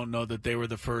 Louis don't know that they were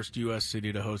the first U.S.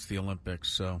 city to host the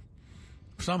Olympics. So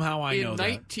somehow I know that.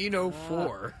 In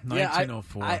 1904.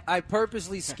 1904. I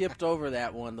purposely skipped over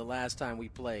that one the last time we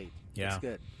played. Yeah. That's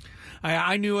good.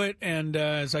 I knew it, and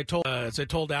as I told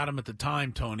Adam at the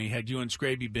time, Tony, had you and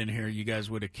Scraby been here, you guys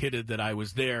would have kidded that I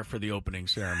was there for the opening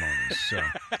ceremonies. So.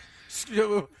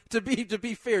 To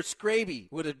be fair,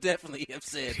 Scraby would have definitely have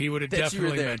said he would have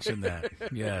definitely mentioned that.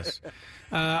 Yes.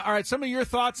 All right. Some of your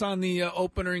thoughts on the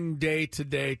opening day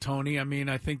today, Tony. I mean,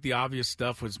 I think the obvious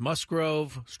stuff was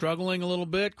Musgrove struggling a little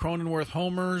bit, Cronenworth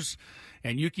homers,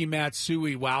 and Yuki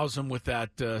Matsui wows him with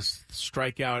that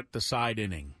strikeout the side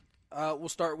inning. We'll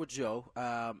start with Joe.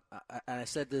 I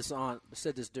said this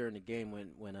during the game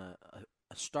when a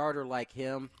starter like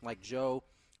him, like Joe,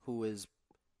 who is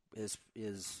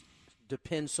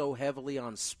depends so heavily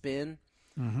on spin.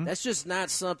 Mm-hmm. That's just not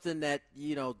something that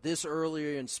this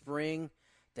earlier in spring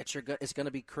that it's going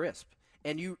to be crisp.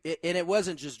 And it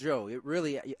wasn't just Joe. It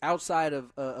really, outside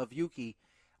of Yuki,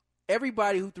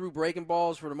 everybody who threw breaking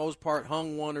balls for the most part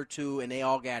hung one or two, and they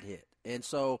all got hit. And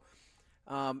so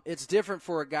it's different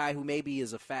for a guy who maybe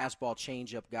is a fastball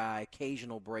changeup guy,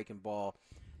 occasional breaking ball.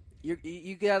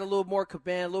 You got a little more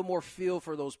command, a little more feel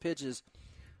for those pitches.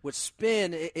 With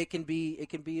spin, it can be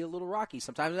a little rocky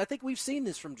sometimes. And I think we've seen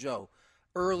this from Joe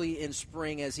early in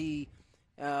spring as he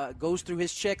goes through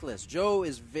his checklist. Joe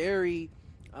is very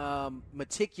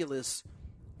meticulous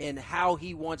in how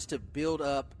he wants to build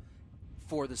up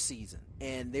for the season.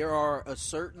 And there are a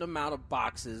certain amount of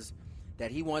boxes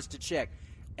that he wants to check.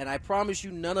 And I promise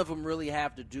you, none of them really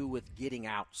have to do with getting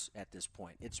outs at this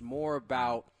point. It's more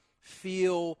about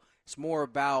feel. It's more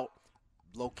about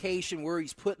location, where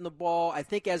he's putting the ball. I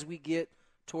think as we get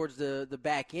towards the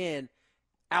back end,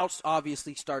 outs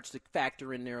obviously starts to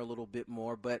factor in there a little bit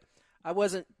more. But I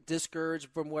wasn't discouraged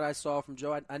from what I saw from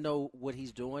Joe. I know what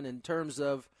he's doing in terms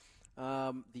of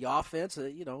the offense.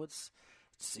 It's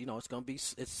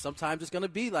sometimes it's going to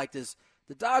be like this.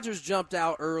 The Dodgers jumped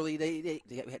out early.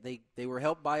 They were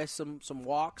helped by some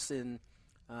walks and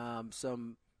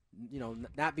some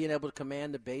not being able to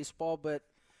command the baseball, but.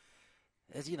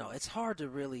 As it's hard to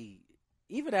really,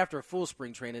 even after a full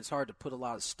spring training, it's hard to put a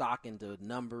lot of stock into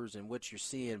numbers and what you're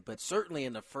seeing. But certainly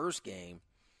in the first game,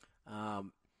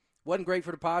 wasn't great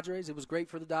for the Padres. It was great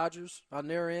for the Dodgers on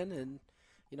their end. And,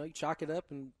 you chalk it up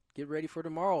and get ready for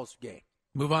tomorrow's game.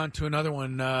 Move on to another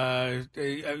one.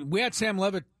 We had Sam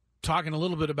Levitt talking a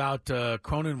little bit about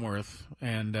Cronenworth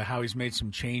and how he's made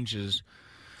some changes.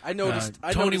 I noticed.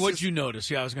 Tony, what'd you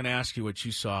notice? Yeah, I was going to ask you what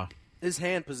you saw. His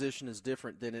hand position is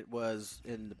different than it was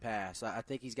in the past. I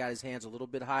think he's got his hands a little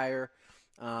bit higher,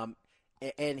 and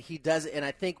he does it. And I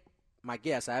think my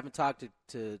guess, I haven't talked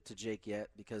to Jake yet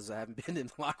because I haven't been in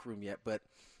the locker room yet, but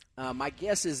my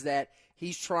guess is that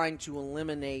he's trying to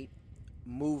eliminate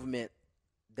movement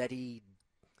that he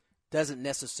doesn't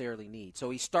necessarily need.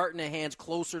 So he's starting the hands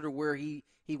closer to where he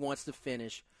wants to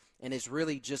finish, and it's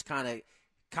really just kind of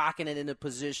cocking it in a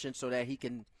position so that he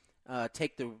can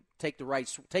take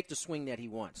the swing that he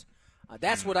wants.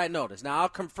 That's what I noticed. Now, I'll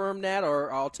confirm that,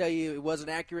 or I'll tell you it wasn't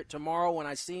accurate tomorrow when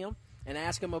I see him and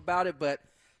ask him about it. But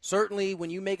certainly when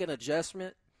you make an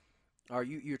adjustment or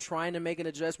you're trying to make an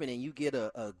adjustment and you get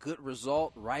a good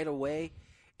result right away,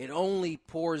 it only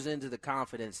pours into the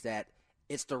confidence that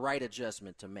it's the right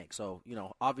adjustment to make. So,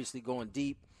 obviously going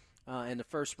deep And the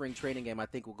first spring training game, I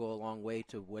think, will go a long way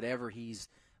to whatever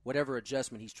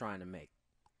adjustment he's trying to make.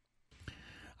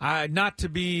 Not to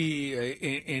be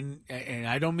and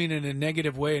I don't mean in a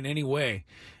negative way in any way.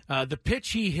 The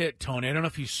pitch he hit, Tony, I don't know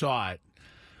if you saw it,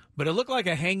 but it looked like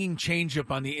a hanging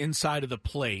changeup on the inside of the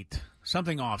plate,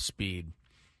 something off speed.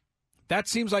 That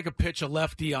seems like a pitch a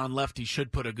lefty on lefty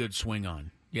should put a good swing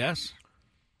on. Yes?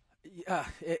 Yeah,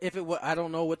 if it was, I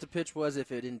don't know what the pitch was.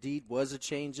 If it indeed was a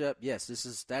changeup, yes,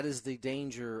 that is the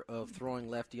danger of throwing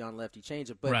lefty on lefty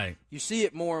changeup. But you see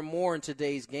it more and more in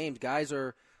today's games. Guys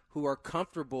who are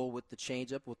comfortable with the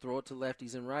changeup will throw it to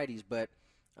lefties and righties. But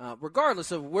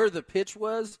regardless of where the pitch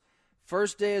was,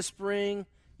 first day of spring,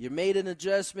 you made an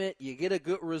adjustment, you get a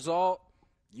good result,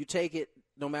 you take it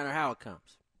no matter how it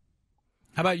comes.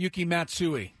 How about Yuki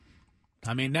Matsui?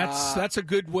 I mean, that's a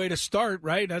good way to start,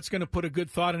 right? That's going to put a good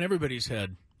thought in everybody's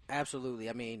head. Absolutely.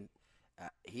 I mean,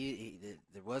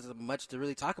 there wasn't much to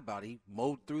really talk about. He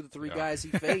mowed through the three guys he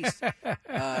faced.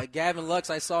 Gavin Lux,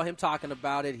 I saw him talking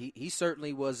about it. He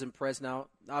certainly was impressed. Now,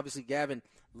 obviously, Gavin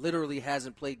literally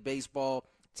hasn't played baseball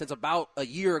since about a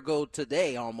year ago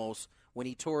today, almost, when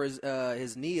he tore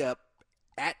his knee up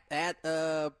at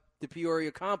the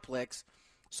Peoria complex.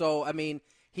 So, I mean,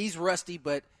 he's rusty,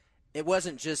 but it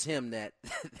wasn't just him that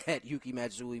Yuki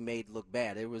Matsui made look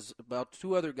bad. There was about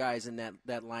two other guys in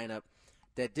that lineup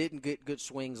that didn't get good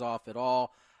swings off at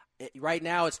all. Right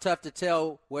now, it's tough to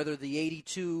tell whether the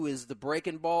 82 is the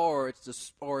breaking ball or it's the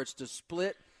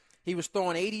split. He was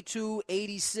throwing 82,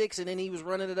 86, and then he was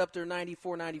running it up there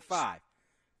 94, 95.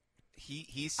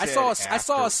 He said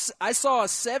I saw a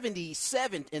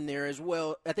 77 in there as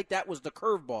well. I think that was the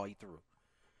curveball he threw.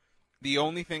 The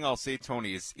only thing I'll say,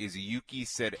 Tony, is Yuki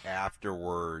said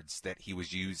afterwards that he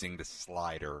was using the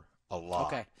slider a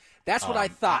lot. Okay. That's what I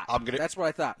thought. That's what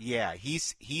I thought. Yeah, he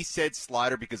said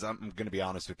slider because I'm going to be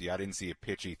honest with you. I didn't see a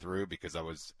pitch he threw because I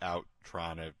was out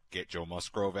trying to get Joe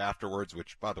Musgrove afterwards,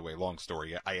 which, by the way, long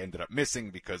story, I ended up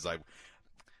missing because I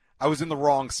was in the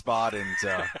wrong spot, and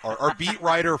our beat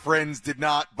writer friends did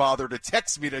not bother to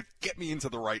text me to get me into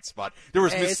the right spot. There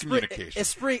was miscommunication.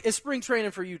 It's spring training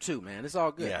for you too, man. It's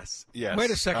all good. Yes. Wait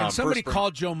a second. Somebody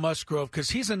called Joe Musgrove because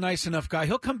he's a nice enough guy.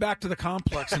 He'll come back to the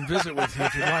complex and visit with you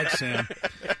if you like, Sam.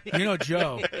 You know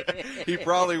Joe. He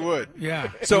probably would.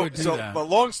 Yeah. But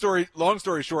long story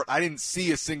short, I didn't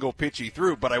see a single pitch he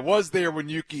threw, but I was there when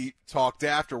Yuki talked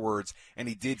afterwards, and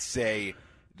he did say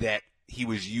that he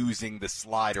was using the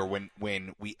slider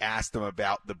when we asked him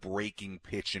about the breaking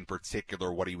pitch in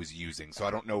particular, what he was using. So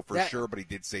I don't know for sure, but he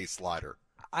did say slider.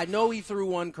 I know he threw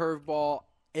one curveball.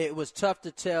 It was tough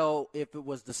to tell if it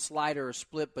was the slider or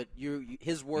split, but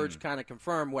his words kind of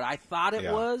confirmed what I thought it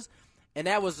was, and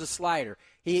that was the slider.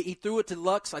 He threw it to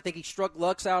Lux. I think he struck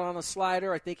Lux out on a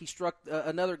slider. I think he struck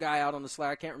another guy out on the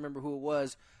slider. I can't remember who it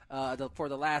was for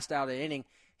the last out of the inning.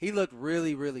 He looked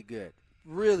really, really good.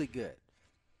 Really good.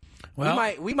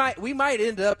 Well, we might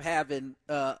end up having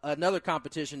another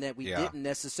competition that we didn't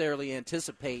necessarily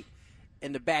anticipate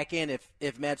in the back end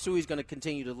if Matsui's going to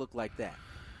continue to look like that.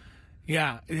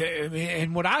 Yeah,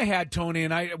 and what I had, Tony,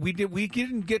 and we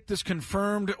didn't get this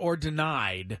confirmed or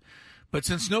denied, but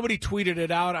since nobody tweeted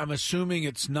it out, I'm assuming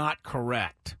it's not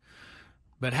correct.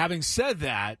 But having said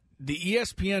that, the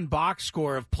ESPN box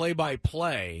score of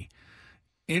play-by-play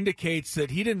indicates that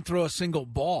he didn't throw a single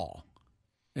ball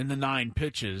in the 9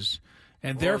 pitches,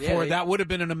 and therefore that would have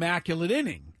been an immaculate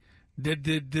inning.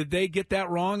 Did they get that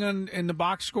wrong in the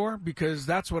box score? Because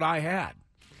that's what I had.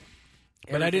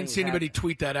 But I didn't see anybody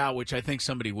tweet that out, which I think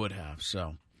somebody would have.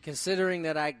 So, considering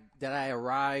that I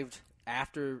arrived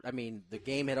after, the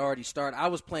game had already started, I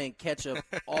was playing catch up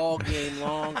all game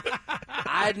long.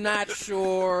 I'm not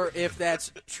sure if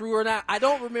that's true or not. I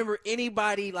don't remember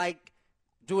anybody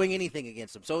doing anything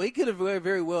against him, so he could have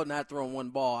very well not thrown one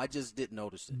ball. I just didn't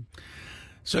notice it.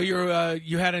 So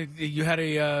you had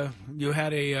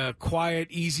a quiet,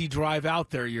 easy drive out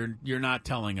there. You're not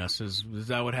telling us. Is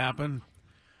that what happened?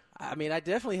 I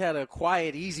definitely had a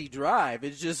quiet, easy drive.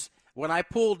 It's just when I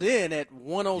pulled in at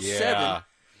 107,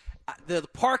 the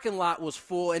parking lot was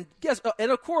full, and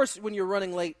of course, when you're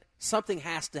running late, something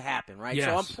has to happen, right? Yes,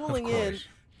 so I'm pulling in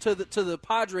to the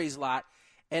Padres lot.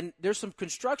 And there's some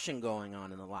construction going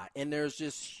on in the lot. And there's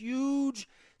this huge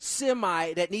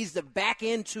semi that needs to back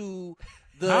into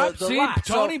the lot.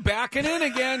 Tony backing in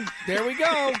again. There we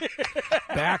go.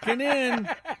 Backing in.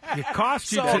 It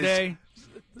cost you today.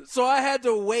 So I had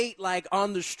to wait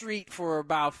on the street for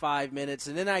about 5 minutes.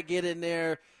 And then I get in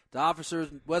there. The officer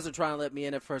wasn't trying to let me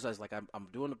in at first. I was like, I'm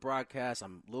doing the broadcast.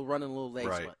 I'm running a little late.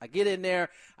 Right. So I get in there.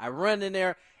 I run in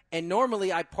there. And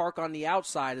normally I park on the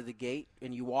outside of the gate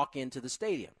and you walk into the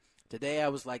stadium. Today I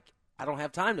was like, I don't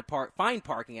have time to find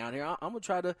parking out here. I'm going to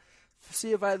try to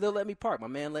see if they'll let me park. My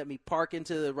man let me park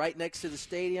right next to the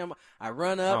stadium. I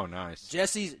run up. Oh, nice.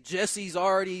 Jesse's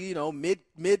already,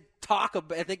 mid talk.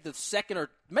 I think the second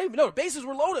or maybe the bases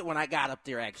were loaded when I got up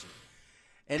there actually.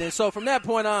 And then so from that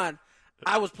point on,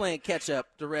 I was playing catch up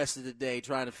the rest of the day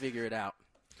trying to figure it out.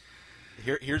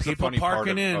 Here's People the funny part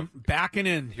parking in, backing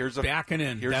in.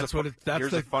 That's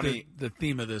the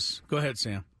theme of this. Go ahead,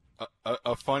 Sam.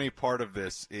 A funny part of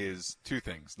this is two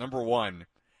things. Number one,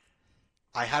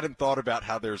 I hadn't thought about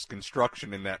how there's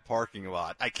construction in that parking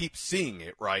lot. I keep seeing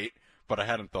it, right? But I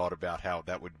hadn't thought about how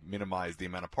that would minimize the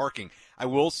amount of parking. I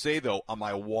will say, though, on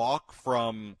my walk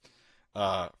from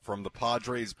the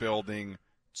Padres building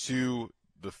to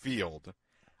the field,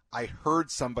 I heard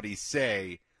somebody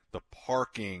say the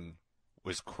parking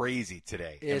was crazy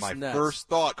today. It's and my nuts. first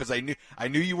thought, because I knew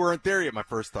you weren't there yet, my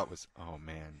first thought was, oh,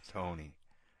 man, Tony.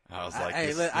 I was like,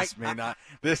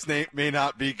 this may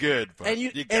not be good. But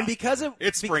because it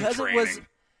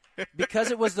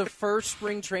was the first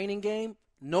spring training game,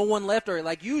 no one left. Or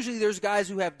like usually there's guys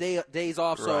who have days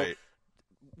off. So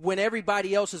when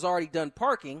everybody else has already done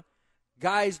parking,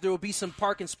 guys, there will be some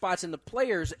parking spots in the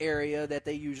players area that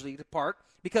they usually park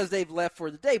because they've left for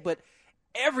the day. But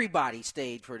everybody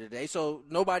stayed for today, so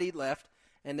nobody left,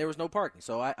 and there was no parking.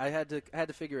 So I had to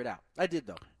figure it out. I did,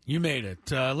 though. You made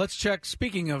it. Let's check.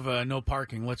 Speaking of no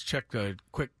parking, let's check a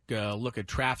quick look at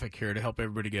traffic here to help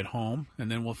everybody get home,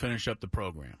 and then we'll finish up the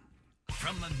program.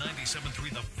 From the 97.3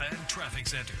 The Fan Traffic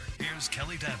Center, here's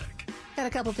Kelly Danick. Got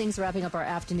a couple things wrapping up our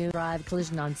afternoon drive.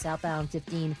 Collision on southbound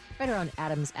 15, right around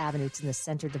Adams Avenue. It's in the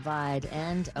center divide.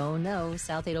 And, oh no,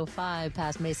 South 805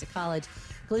 past Mesa College.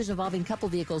 Collision involving a couple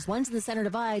vehicles. One's in the center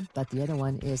divide, but the other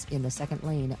one is in the second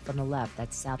lane from the left.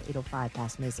 That's South 805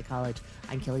 past Mesa College.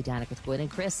 I'm Kelly Danick with Gwynn and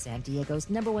Chris, San Diego's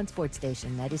 #1 sports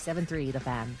station, 97.3 The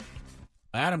Fan.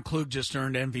 Adam Klug just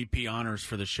earned MVP honors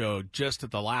for the show just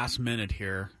at the last minute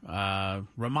here.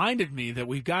 Reminded me that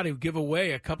we've got to give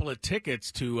away a couple of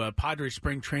tickets to a Padres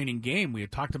spring training game. We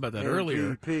had talked about that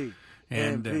earlier.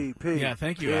 MVP. Yeah,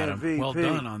 thank you, Adam. MVP. Well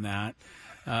done on that.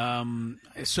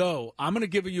 So I'm going to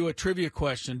give you a trivia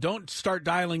question. Don't start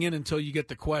dialing in until you get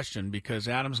the question because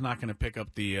Adam's not going to pick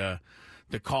up the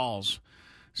calls.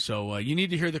 So you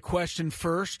need to hear the question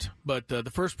first, but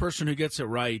the first person who gets it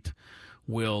right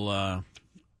will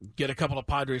get a couple of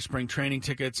Padres spring training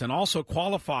tickets and also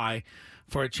qualify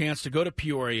for a chance to go to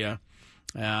Peoria,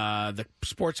 the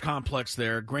sports complex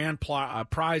there, grand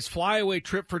prize flyaway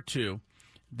trip for two.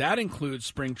 That includes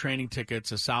spring training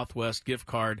tickets, a Southwest gift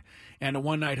card, and a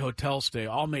one-night hotel stay,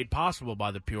 all made possible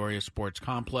by the Peoria Sports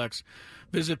Complex.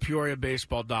 Visit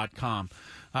PeoriaBaseball.com.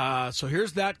 So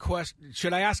here's that question.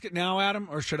 Should I ask it now, Adam,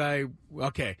 or should I?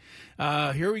 Okay.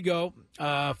 Here we go.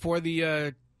 For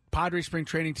the Padres spring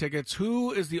training tickets,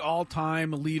 who is the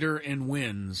all-time leader in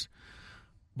wins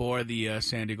for the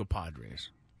San Diego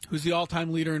Padres? Who's the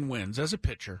all-time leader in wins as a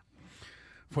pitcher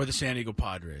for the San Diego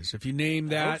Padres? If you name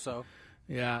that. I hope so.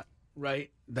 Yeah, right.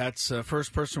 That's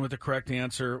first person with the correct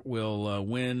answer will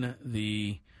win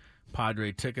the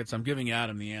Padre tickets. I'm giving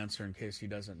Adam the answer in case he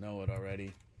doesn't know it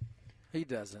already. He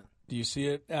doesn't. Do you see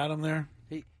it, Adam, there?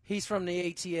 He's from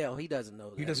the ATL. He doesn't know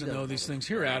that. He doesn't know these things.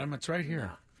 Here, Adam, it's right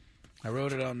here. No. I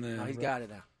wrote it on the... No, he's got it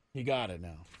now. He got it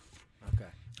now. Okay.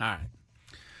 All right.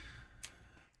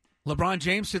 LeBron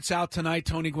James sits out tonight,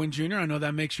 Tony Gwynn Jr. I know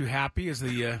that makes you happy as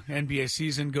the NBA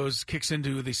season kicks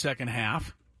into the second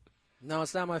half. No,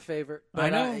 it's not my favorite. But I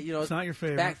know. It's not your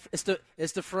favorite.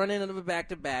 It's the front end of a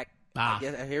back-to-back. I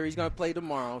hear he's going to play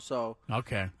tomorrow. So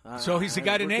okay. So he's the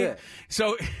guy to name.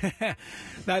 So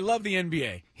I love the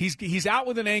NBA. He's out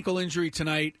with an ankle injury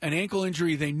tonight. An ankle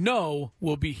injury they know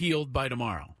will be healed by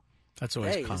tomorrow. That's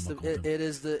always comical. It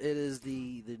is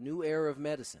the new era of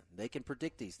medicine. They can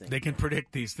predict these things. They can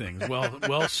predict these things.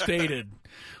 Well stated.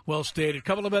 Well stated. A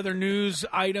couple of other news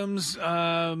items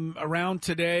around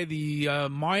today. The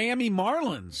Miami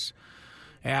Marlins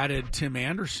added Tim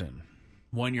Anderson,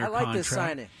 1-year contract. I like this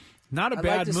signing. Not a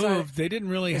bad move. They didn't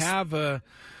really have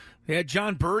they had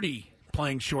John Birdie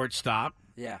playing shortstop.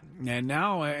 Yeah. And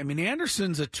now,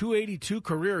 Anderson's a .282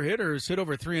 career hitter. He's hit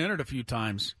over 300 a few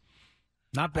times.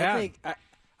 Not bad.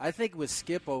 I think with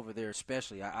Skip over there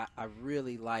especially, I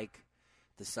really like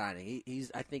the signing.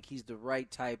 I think he's the right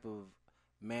type of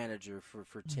manager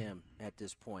for Tim at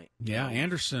this point. Yeah,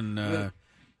 Anderson.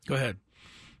 Go ahead.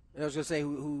 I was going to say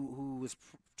who was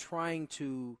trying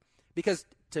to – because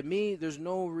to me there's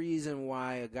no reason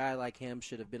why a guy like him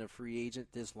should have been a free agent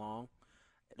this long.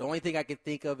 The only thing I can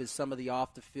think of is some of the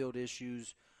off-the-field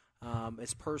issues,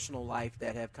 his personal life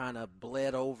that have kind of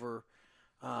bled over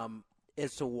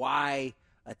as to why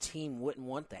a team wouldn't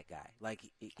want that guy. Like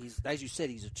he's, as you said,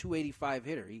 he's a 285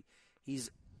 hitter. He's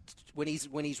when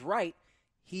he's right,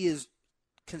 he is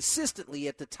consistently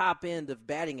at the top end of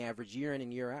batting average year in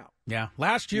and year out. Yeah,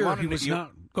 last year he was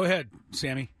not. Go ahead,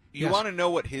 Sammy. You want to know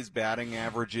what his batting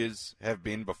averages have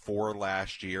been before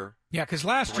last year? Yeah, because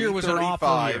last year was an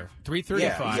awful year.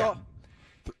 335. Yeah.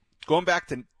 Going back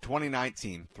to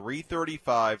 2019,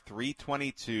 335,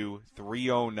 322,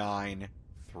 309,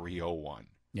 301.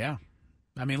 Yeah.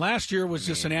 I mean, last year was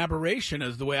just an aberration,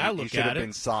 is the way I look at it. He should have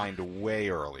been signed way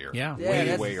earlier. Yeah,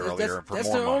 way earlier. That's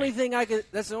the only thing I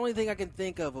can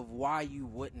think of why you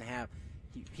wouldn't have.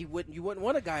 You wouldn't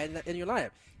want a guy in your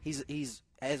lineup. He's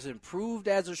has improved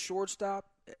as a shortstop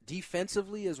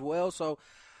defensively as well. So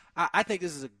I think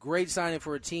this is a great signing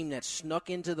for a team that snuck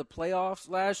into the playoffs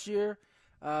last year.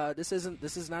 This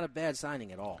is not a bad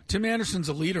signing at all. Tim Anderson's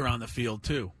a leader on the field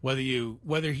too. Whether you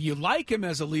like him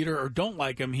as a leader or don't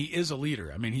like him, he is a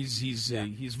leader. I mean,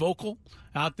 he's vocal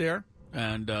out there,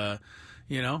 and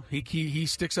he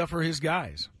sticks up for his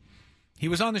guys. He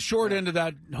was on the short end of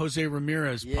that Jose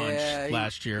Ramirez punch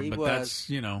last year, but that's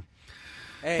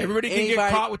Hey, everybody can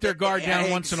get caught with their guard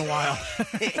down once in a while.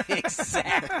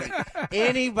 Exactly.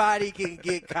 Anybody can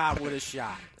get caught with a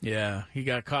shot. Yeah, he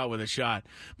got caught with a shot.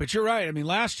 But you're right. I mean,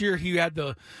 last year he had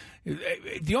the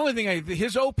only thing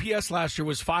his OPS last year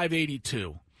was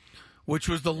 582, which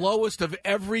was the lowest of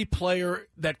every player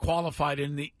that qualified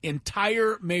in the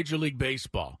entire Major League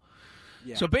Baseball.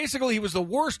 Yeah. So basically, he was the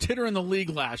worst hitter in the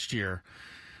league last year.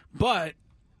 But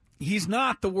he's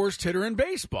not the worst hitter in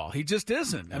baseball. He just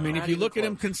isn't. I mean, if you look at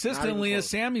him consistently, as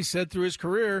Sammy said, through his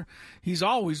career, he's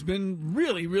always been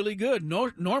really, really good.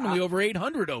 Normally over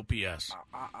 800 OPS.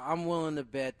 I'm willing to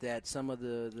bet that some of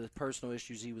the personal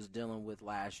issues he was dealing with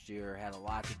last year had a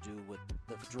lot to do with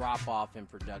the drop-off in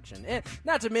production. And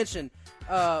not to mention,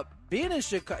 being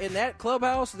in that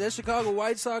clubhouse, that Chicago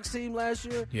White Sox team last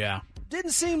year,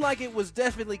 didn't seem like it was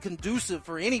definitely conducive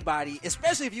for anybody,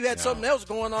 especially if you had something else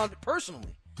going on personally.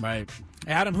 Right.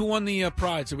 Adam, who won the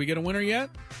prize? Did we get a winner yet?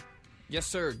 Yes,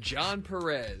 sir. John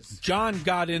Perez. John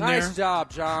got in there. Nice job,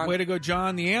 John. Way to go,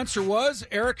 John. The answer was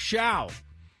Eric Shao,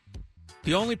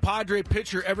 the only Padre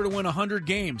pitcher ever to win 100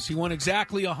 games. He won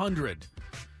exactly 100.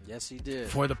 Yes, he did.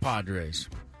 For the Padres.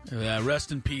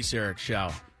 Rest in peace, Eric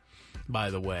Shao, by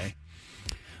the way.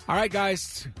 All right,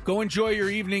 guys, go enjoy your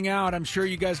evening out. I'm sure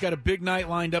you guys got a big night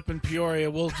lined up in Peoria.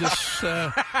 We'll just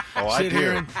sit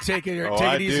here and take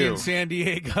it easy in San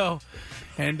Diego.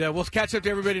 And we'll catch up to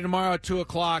everybody tomorrow at 2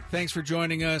 o'clock. Thanks for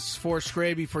joining us. For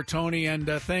Scraby, for Tony, and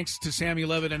thanks to Sammy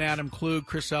Levitt and Adam Klug,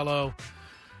 Chris Ello.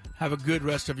 Have a good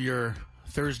rest of your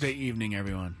Thursday evening,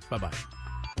 everyone. Bye-bye.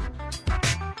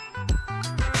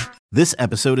 This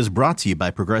episode is brought to you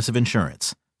by Progressive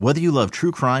Insurance. Whether you love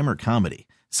true crime or comedy,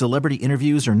 celebrity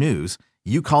interviews or news,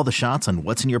 you call the shots on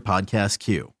what's in your podcast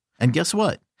queue. And guess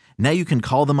what? Now you can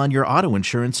call them on your auto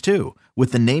insurance too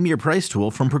with the Name Your Price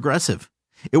tool from Progressive.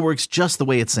 It works just the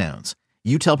way it sounds.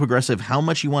 You tell Progressive how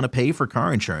much you want to pay for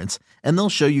car insurance, and they'll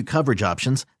show you coverage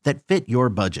options that fit your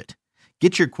budget.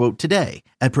 Get your quote today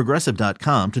at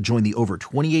Progressive.com to join the over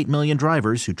 28 million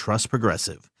drivers who trust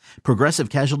Progressive. Progressive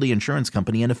Casualty Insurance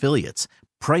Company and Affiliates.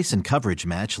 Price and coverage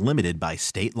match limited by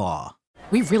state law.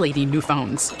 We really need new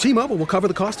phones. T-Mobile will cover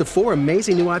the cost of 4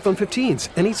 amazing new iPhone 15s,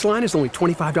 and each line is only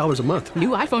 $25 a month. New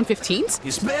iPhone 15s?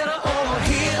 It's better over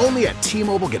here. Only at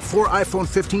T-Mobile, get 4 iPhone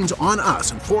 15s on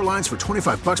us and 4 lines for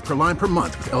 $25 per line per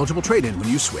month with eligible trade-in when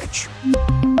you switch.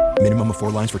 Minimum of 4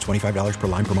 lines for $25 per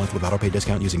line per month with autopay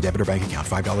discount using debit or bank account.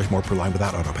 $5 more per line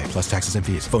without autopay, plus taxes and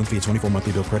fees. Phone fee at 24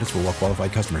 monthly bill credits for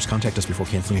well-qualified customers. Contact us before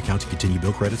canceling account to continue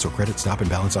bill credits or credit stop and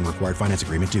balance on required finance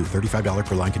agreement due. $35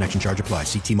 per line connection charge applies.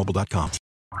 See T-Mobile.com.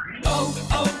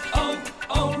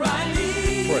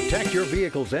 O'Reilly. Protect your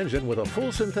vehicle's engine with a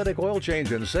full synthetic oil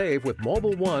change and save with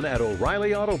Mobile One at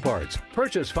O'Reilly Auto Parts.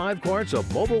 Purchase 5 quarts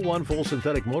of Mobile One full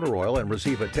synthetic motor oil and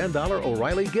receive a $10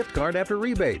 O'Reilly gift card after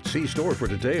rebate. See store for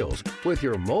details. With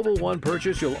your Mobile One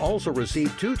purchase, you'll also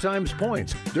receive 2 times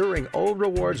points during O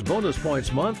Rewards Bonus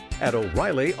Points Month at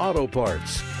O'Reilly Auto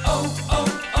Parts.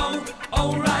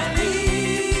 O'Reilly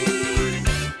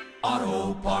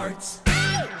Auto Parts.